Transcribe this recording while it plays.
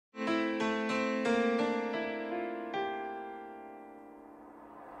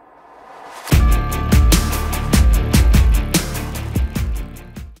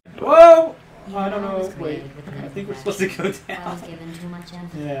right? I think we're supposed to go down.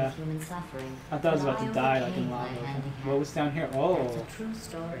 Yeah. I thought I was about to die like in lava. What was down here? Oh.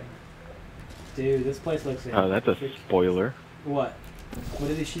 Dude, this place looks... Oh, that's a spoiler. What? What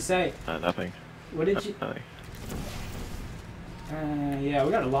did she say? Nothing. What did she... Nothing. Yeah,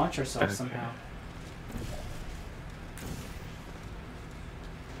 we gotta launch ourselves somehow.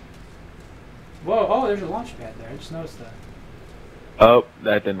 Whoa, oh, there's a launch pad there. I just noticed that. Oh,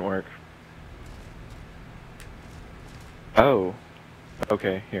 that didn't work. Oh.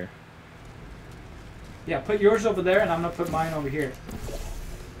 Okay, here. Yeah, put yours over there, and I'm gonna put mine over here.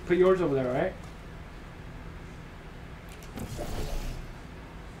 Put yours over there, alright?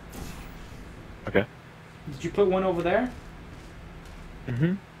 Okay. Did you put one over there?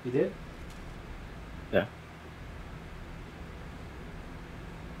 Mm-hmm. You did? Yeah.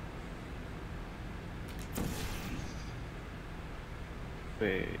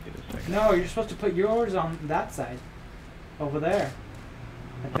 Wait a second. No, you're supposed to put yours on that side. Over there.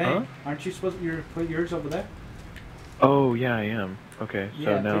 I think. Aren't you supposed to put yours over there? Oh, yeah, I am. Okay, so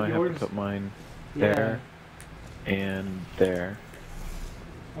Yeah, now I have yours. to put mine there and there.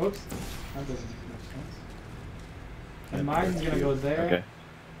 Oops. That doesn't make much sense. And mine's gonna go there. Okay.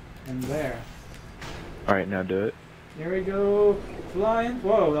 And there. Alright, now do it. There we go. Flying.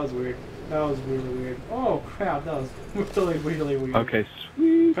 Whoa, that was weird. That was really weird. Oh crap, that was really, really weird. Okay,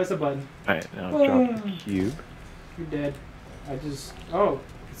 sweet. Press a button. Alright, now Boom. drop the cube. You're dead. I just... Oh.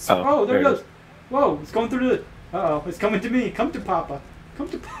 Oh, there it there it goes. Whoa, it's going through the... Uh-oh, it's coming to me. Come to Papa. Come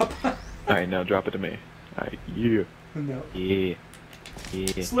to Papa. Alright, now drop it to me. Alright, you. No. Yeah.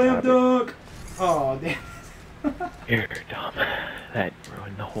 Yeah. Slam dunk! Oh, damn. You're dumb. That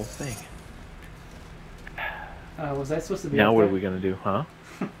ruined the whole thing. Was that supposed to be now up what there? are we gonna do, huh?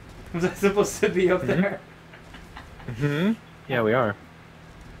 Was that supposed to be up there? Mm-hmm. Yeah, we are.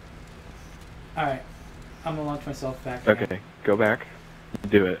 Alright. I'm gonna launch myself back. Okay, again. go back.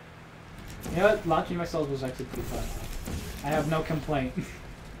 Do it. You know what? Launching myself was actually pretty fun. I have no complaint.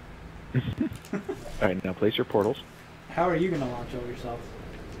 Alright, now place your portals. How are you gonna launch over yourself?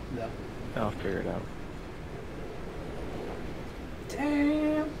 No. I'll figure it out.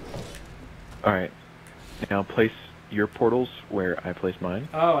 Damn! Alright. Now place your portals where I place mine.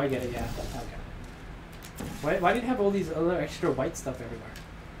 Oh, I get it, yeah. Okay. Why did you have all these other extra white stuff everywhere?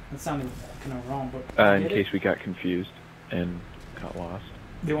 That sounded kind of wrong, but... In case we got confused and got lost.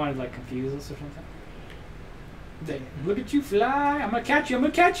 They wanted to, like, confuse us or something? Look at you fly! I'm gonna catch you! I'm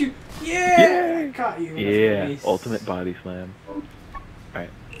gonna catch you! Yeah! I caught you! Yeah! Ultimate body slam.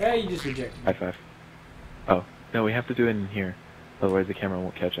 Alright. Hey, you just rejected me. High five. Oh. No, we have to do it in here. Otherwise the camera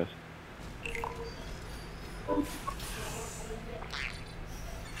won't catch us. Oh,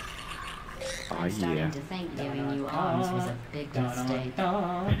 I'm starting yeah. to think giving you arms was a big mistake.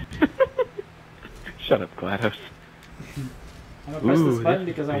 Shut up, GLaDOS. I'm gonna press this button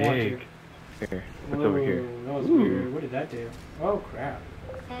because I want to. Here, what's over here? That was weird. What did that do? Oh, crap.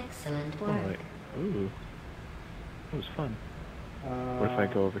 Excellent work. Oh, ooh. That was fun. What if I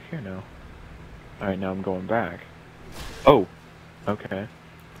go over here now? Alright, now I'm going back. Oh! Okay.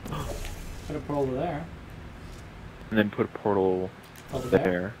 Put a portal over there. And then put a portal Over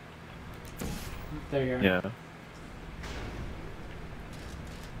there. There you are. Yeah.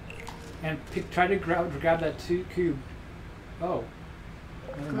 And try to grab that cube. Oh.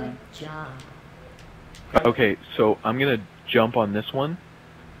 Never mind. Good job. Okay, so I'm gonna jump on this one.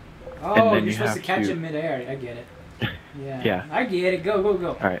 Oh, and then you're you supposed have to catch to... in midair. I get it. Yeah. Yeah. I get it. Go, go,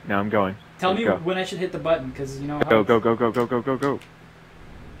 go. Alright, now I'm going. Tell me go. when I should hit the button, because you know how... Go, go, go, go, go, go, go, go.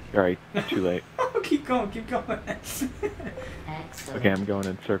 Alright, too late. Keep going, keep going. Excellent. Okay, I'm going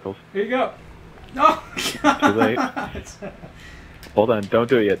in circles. Here you go. No! Too late. Hold on, don't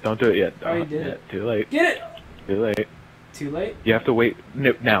do it yet, don't do it yet. Oh, you did it. Too late. Get it! Too late. Too late? You have to wait.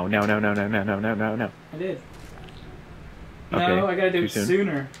 No, now. I did. Okay, No, I gotta do too it soon.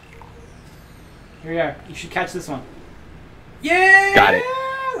 sooner. Here you are. You should catch this one. Yeah! Got it.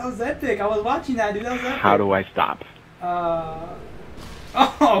 That was epic. I was watching that, dude. That was epic. How do I stop? Oh,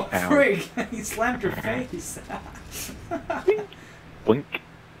 Ow. freak. He slammed your face. Blink.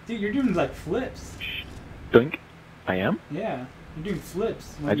 Dude, you're doing like flips. Doink. I am? Yeah, you're doing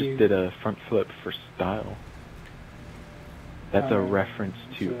flips. I just did a front flip for style. That's a reference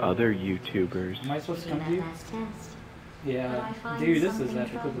to other YouTubers. Am I supposed to come to you? Yeah. But I Dude, this find is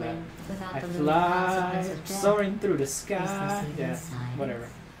epic. Look at that. something without I the little fly, consequence of death. soaring through the sky. Is this Yeah, inside? whatever.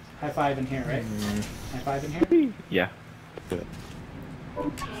 High five in here, right? Mm, High five in here? yeah. Do it.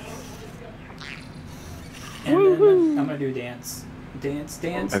 And then I'm gonna do a dance. Dance,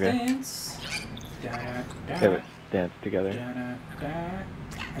 dance, Okay. dance. Da, da, Okay, let's dance together. da, da, da.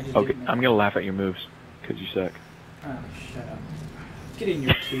 I just Okay, did I'm gonna laugh at your moves. Because you suck. Oh, shut up. Get in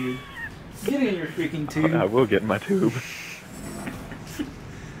your tube. Get in your freaking tube. I will get in my tube.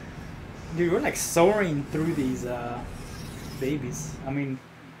 Dude, we're like soaring through these babies. I mean,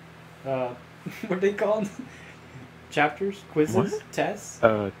 what are they called? Chapters? Quizzes? What? Tests?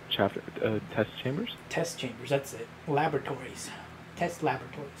 Test chambers? Test chambers, that's it. Laboratories. Test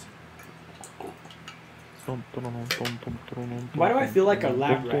laboratories. Why do I feel like a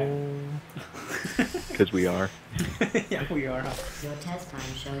lab rat? Because we are. Yeah, we are. Your test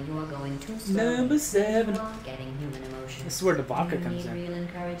times show you are going too slow. Number 7. You are getting human emotions. This is where the vodka You comes need in. real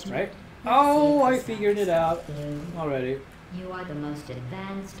encouragement? Right? Let's Oh, see I if this figured it out Blue, already. you are the most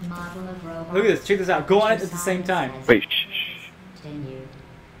advanced model of robot. Look at this. Check this out. Go on it at the same time. Wait, shh. Continue.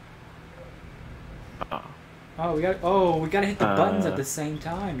 Oh, we gotta hit the buttons at the same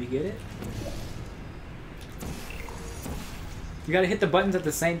time. You get it? You gotta hit the buttons at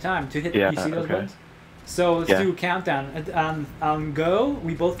the same time to hit. Yeah, You see those okay. buttons? So let's do a countdown. On go,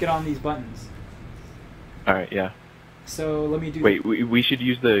 we both get on these buttons. All right, yeah. So let me do. Wait, we should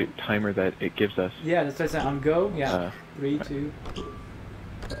use the timer that it gives us. Yeah, that's what I said. On go, yeah. 3, 2.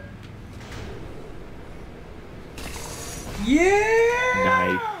 Yeah.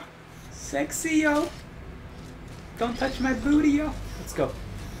 Nice. Sexy, yo. Don't touch my booty, yo. Let's go.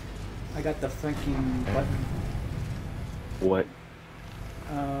 I got the freaking button. What?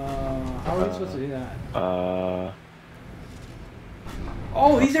 How are we supposed to do that?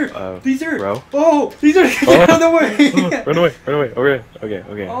 Oh, these are. Bro? Oh, these are. Get out of the way. Run away! Run away!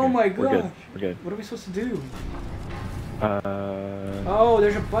 Okay. Oh my god. We're good. We're good. What are we supposed to do? Uh. Oh,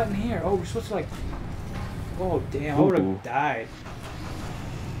 there's a button here. Oh, we're supposed to like. Oh damn! I would Ooh. have died.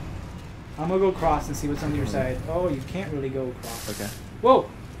 I'm gonna go across and see what's on your side. Oh, you can't really go across. Okay. Whoa.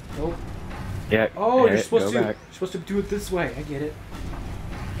 Oh. Yeah. Oh, you're hit it, supposed go to. back. You're supposed to do it this way. I get it.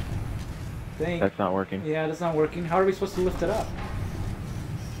 Think. That's not working. Yeah, that's not working. How are we supposed to lift it up?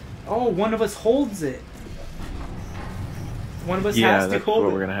 Oh, one of us holds it. One of us Yeah, has to that's hold what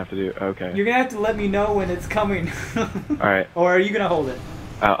it. we're gonna have to do. Okay. You're gonna have to let me know when it's coming. All right. Or are you gonna hold it?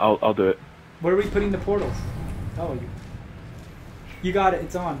 I'll do it. Where are we putting the portals? Oh, you got it.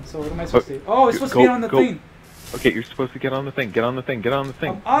 It's on. So what am I supposed to do? Oh, it's supposed to be on the thing. Okay, you're supposed to get on the thing. Get on the thing. Get on the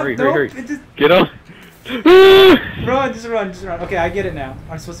thing. I'm on- Hurry, nope, hurry, it hurry. just- Get on. Run, just run, just run. Okay, I get it now.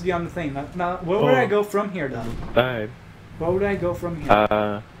 I'm supposed to be on the thing. Now, where would I go from here, though? Died. Where would I go from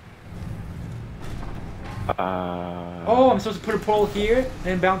here? Oh, I'm supposed to put a portal here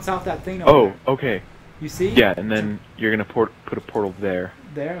and bounce off that thing over there. Okay. You see? Yeah, and then you're gonna put a portal there.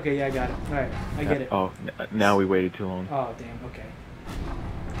 There? Okay, yeah, I got it. Alright, I get it. Oh, now we waited too long. Oh, damn, okay.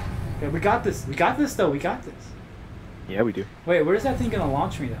 Okay, we got this. We got this, though. We got this. Yeah, we do. Wait, where's that thing gonna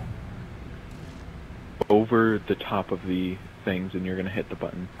launch me, though? Over the top of the things, and you're gonna hit the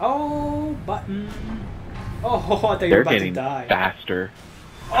button. Oh, button. Oh, I thought you were They're about to getting die. faster.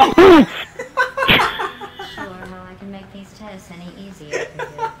 Oh. Sure how I can make these tests any easier for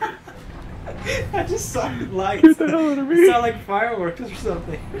you. I just saw lights. Get the hell out of me. It sounded like fireworks or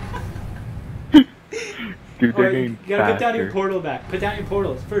something. Dude, they're Alright, getting you gotta put down your faster. portal back. Put down your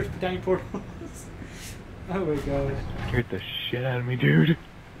portals. First, put down your portals. Oh my god. Scared the shit out of me, dude.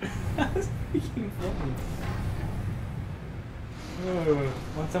 That was freaking funny. Oh,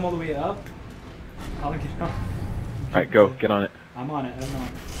 once I'm all the way up, I'll get on. Alright, go. Get on it. I'm on it. I'm on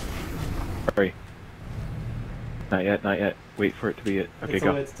it. Hurry. Not yet, not yet. Wait for it to be it. Okay, It's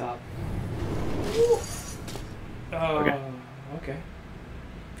go. all its top. Okay.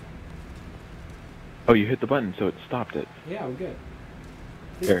 Oh, you hit the button, so it stopped it. Yeah, we're good.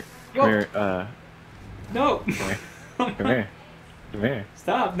 Here. Whoa. Come here. No! Come here. Come here. Come here.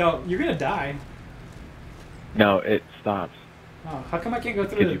 Stop! No, you're gonna die. No, it stops. Oh, how come I can't go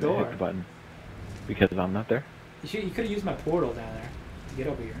through Because the you door? hit the button. Because I'm not there? You could have used my portal down there to get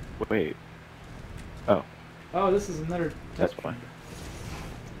over here. Wait. Oh, Oh, this is another. that's fine.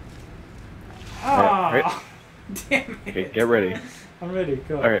 Ah! Alright, Damn it! Okay, get ready. I'm ready.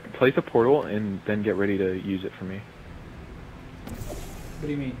 Go. Alright, place a portal and then get ready to use it for me. What do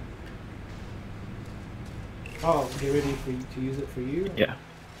you mean? Oh, get ready for you to use it for you? Yeah.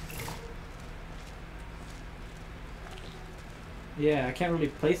 Yeah, I can't really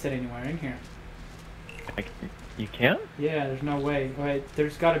place it anywhere in here. You can? Yeah, there's no way. Wait,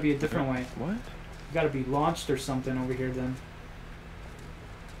 there's got to be a different way. What? It's got to be launched or something over here then.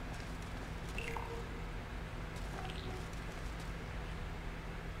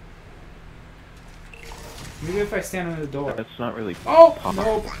 Maybe if I stand in the door. That's not really Oh!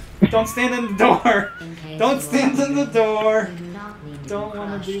 possible. No! Don't stand in the door! In case Don't you stand are in the new, door! you do not need to Don't be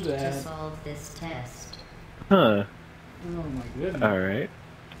wanna do crushed that. to solve this test. Huh. Oh my goodness. Alright.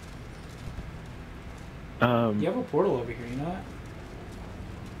 You have a portal over here, you know that?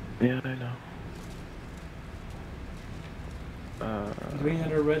 Yeah, I know. Do we need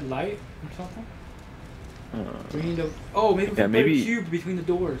another red light or something? Do we need to... Oh, maybe we can put a cube between the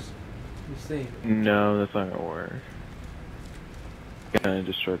doors. Let's see. No, that's not gonna work. Gonna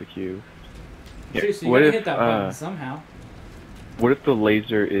destroy the cube. Yeah. Seriously, you gotta hit that button somehow. What if the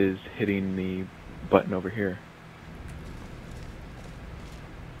laser is hitting the button over here?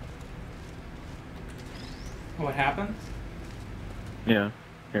 What happens? Yeah.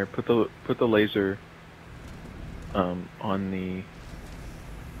 Here, put the laser on the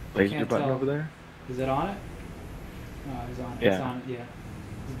laser button over there. Is it on it? Oh, it's on it. Yeah. It's on it, yeah.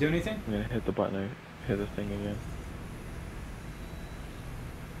 Does it do anything? I'm gonna hit the button, hit the thing again.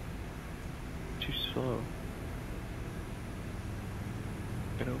 Too slow.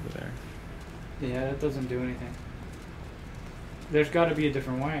 Get over there. Yeah, that doesn't do anything. There's gotta be a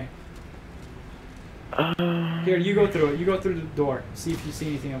different way. Here, you go through it. You go through the door. See if you see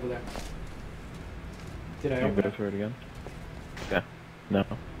anything over there. Did I open go it? through it again? Yeah. No.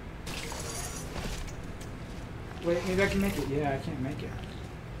 Wait, maybe I can make it. Yeah, I can't make it.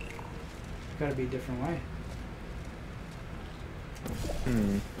 Gotta be a different way.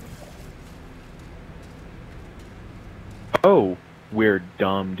 Oh, we're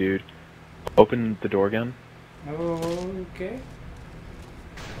dumb, dude. Open the door again. Okay.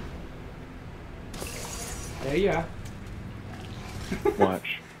 There you are.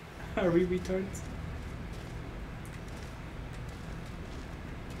 Watch. Are we retards?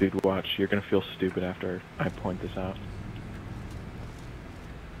 Dude, watch. You're gonna feel stupid after I point this out.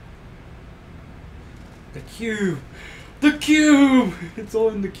 The cube! The cube! It's all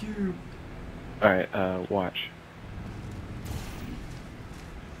in the cube. Alright, watch.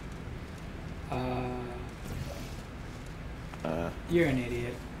 You're an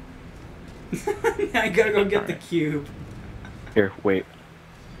idiot. I gotta go get the cube. Here, wait.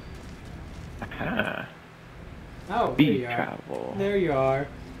 Aha. Oh, there you are. There you are.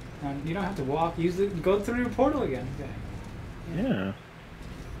 You don't have to walk. Go through your portal again. Okay. Yeah.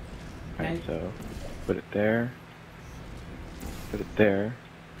 Alright, so put it there. Put it there.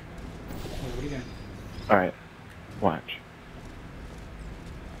 What are you doing? Alright, watch.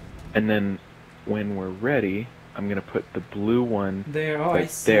 And then when we're ready, I'm gonna put the blue one there. Oh, right I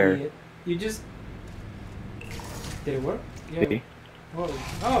see there. it. You just... Did it work? Yeah. See? Whoa.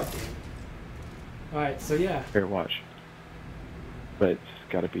 Oh! Alright, so yeah. Here, watch. But it's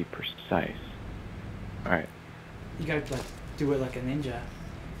gotta be precise. Alright. You gotta like do it like a ninja.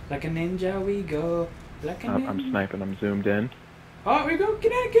 Like a ninja we go. Like a ninja. I'm sniping, I'm zoomed in. Oh, we go.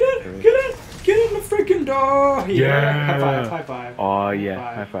 Get in, get in, get in. Get in the freaking door. Yeah. High five, high five. Oh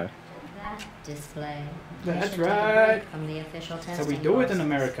yeah, high five. That display. That's right. From the official So we do it in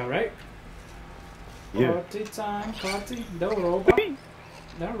America, right? Yeah. Party time, party. The robot.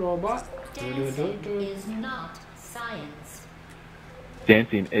 The robot. Dancing is not science.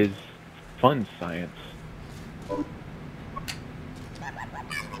 Dancing is fun science.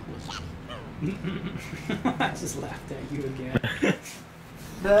 I just laughed at you again.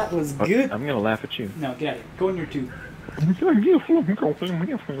 That was good. I'm gonna laugh at you. No, get out of here. Go in your tube.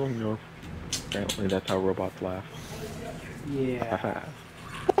 Apparently that's how robots laugh. Yeah.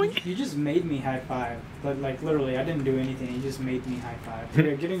 You just made me high five. But like literally, I didn't do anything. You just made me high five.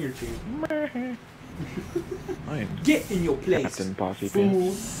 Here, get in your tube. Fine. Get in your place. Captain Bossy fool.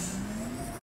 Pants.